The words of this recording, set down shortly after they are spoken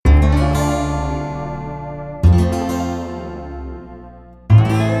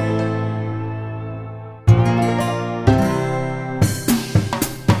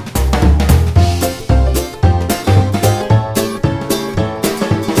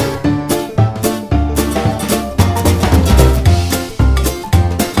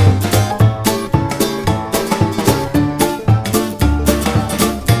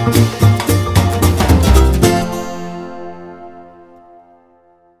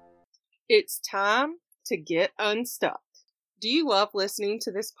It's time to get unstuck. Do you love listening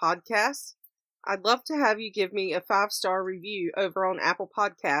to this podcast? I'd love to have you give me a 5-star review over on Apple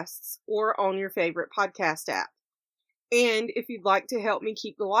Podcasts or on your favorite podcast app. And if you'd like to help me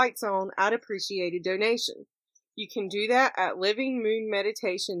keep the lights on, I'd appreciate a donation. You can do that at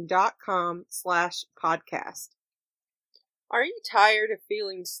livingmoonmeditation.com/podcast. Are you tired of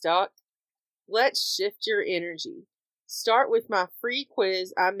feeling stuck? Let's shift your energy. Start with my free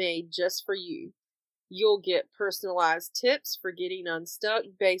quiz I made just for you. You'll get personalized tips for getting unstuck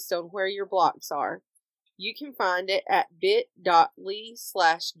based on where your blocks are. You can find it at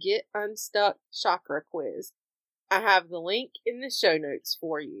bit.ly/getunstuckchakraquiz. I have the link in the show notes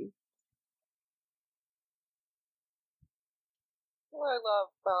for you. Hello, love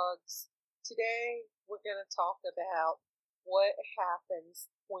bugs. Today we're going to talk about what happens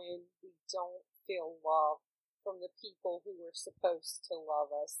when we don't feel love from the people who are supposed to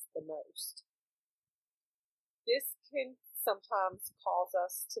love us the most. This can sometimes cause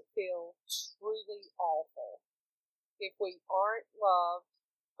us to feel truly awful. If we aren't loved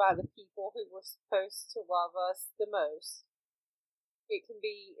by the people who were supposed to love us the most, it can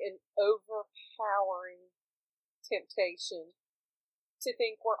be an overpowering temptation to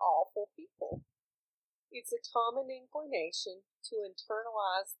think we're awful people. It's a common inclination to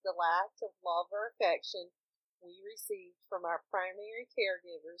internalize the lack of love or affection we received from our primary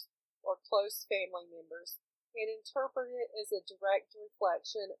caregivers or close family members and interpret it as a direct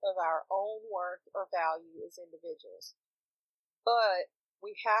reflection of our own worth or value as individuals. But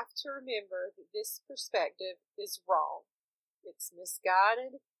we have to remember that this perspective is wrong. It's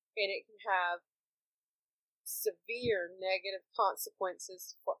misguided, and it can have severe negative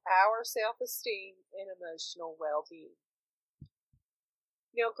consequences for our self-esteem and emotional well-being.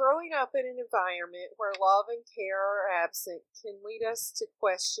 Now, growing up in an environment where love and care are absent can lead us to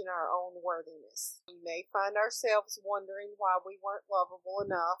question our own worthiness. We may find ourselves wondering why we weren't lovable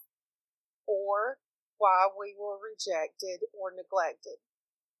enough or why we were rejected or neglected.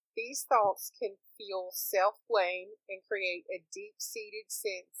 These thoughts can fuel self-blame and create a deep-seated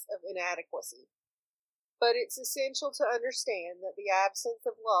sense of inadequacy. But it's essential to understand that the absence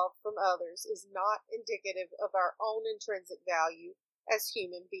of love from others is not indicative of our own intrinsic value as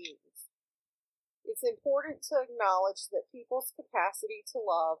human beings. It's important to acknowledge that people's capacity to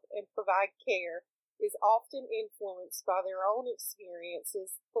love and provide care is often influenced by their own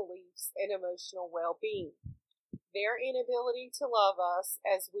experiences, beliefs, and emotional well-being. Their inability to love us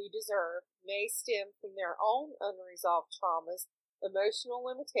as we deserve may stem from their own unresolved traumas, emotional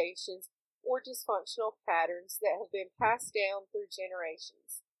limitations, or dysfunctional patterns that have been passed down through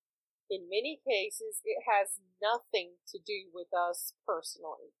generations. In many cases, it has nothing to do with us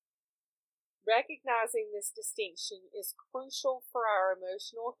personally. Recognizing this distinction is crucial for our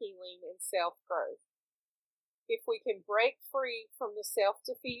emotional healing and self-growth. If we can break free from the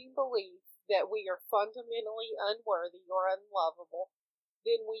self-defeating belief that we are fundamentally unworthy or unlovable,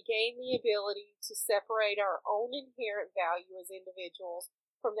 then we gain the ability to separate our own inherent value as individuals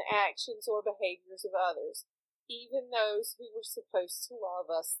from the actions or behaviors of others, even those who were supposed to love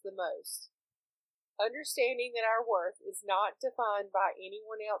us the most. Understanding that our worth is not defined by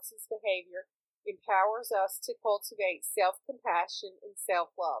anyone else's behavior empowers us to cultivate self-compassion and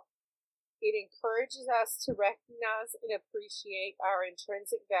self-love. It encourages us to recognize and appreciate our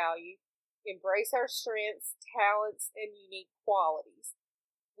intrinsic value, embrace our strengths, talents, and unique qualities.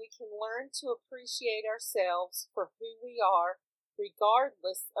 We can learn to appreciate ourselves for who we are,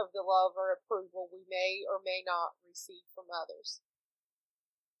 regardless of the love or approval we may or may not receive from others.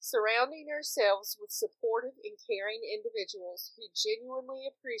 Surrounding ourselves with supportive and caring individuals who genuinely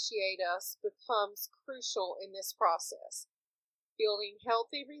appreciate us becomes crucial in this process. Building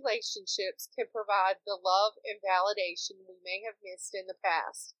healthy relationships can provide the love and validation we may have missed in the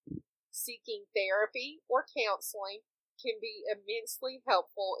past. Seeking therapy or counseling can be immensely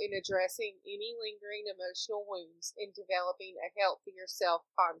helpful in addressing any lingering emotional wounds and developing a healthier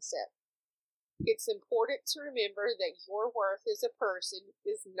self-concept. It's important to remember that your worth as a person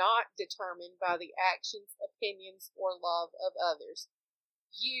is not determined by the actions, opinions, or love of others.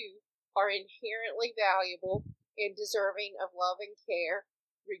 You are inherently valuable and deserving of love and care,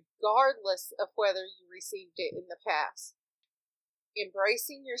 regardless of whether you received it in the past.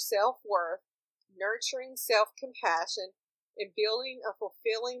 Embracing your self-worth, nurturing self-compassion, and building a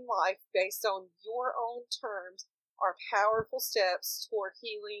fulfilling life based on your own terms are powerful steps toward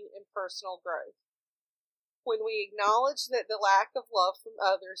healing and personal growth. When we acknowledge that the lack of love from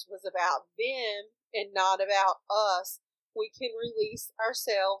others was about them and not about us, we can release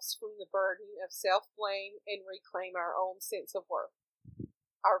ourselves from the burden of self-blame and reclaim our own sense of worth.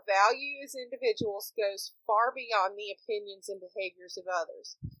 Our value as individuals goes far beyond the opinions and behaviors of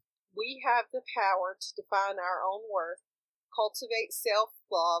others. We have the power to define our own worth, cultivate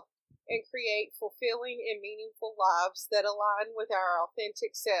self-love, and create fulfilling and meaningful lives that align with our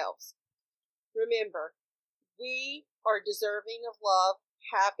authentic selves. Remember, we are deserving of love,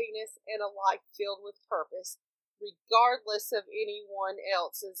 happiness, and a life filled with purpose, regardless of anyone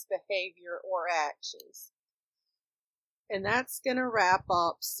else's behavior or actions. And that's going to wrap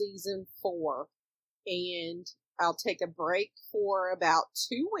up season 4. And I'll take a break for about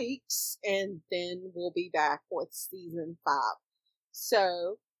 2 weeks, and then we'll be back with season 5.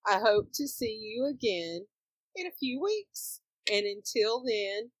 So I hope to see you again in a few weeks. And until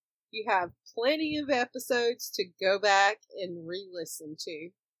then, you have plenty of episodes to go back and re-listen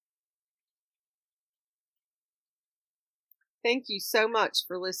to. Thank you so much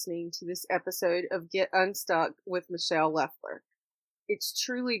for listening to this episode of Get Unstuck with Michelle Leffler. It's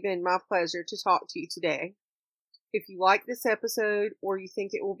truly been my pleasure to talk to you today. If you like this episode or you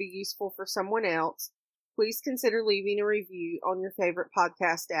think it will be useful for someone else, please consider leaving a review on your favorite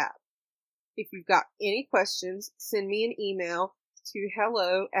podcast app. If you've got any questions, send me an email to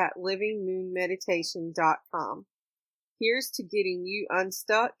hello@livingmoonmeditation.com. Here's to getting you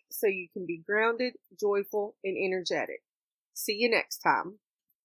unstuck so you can be grounded, joyful, and energetic. See you next time.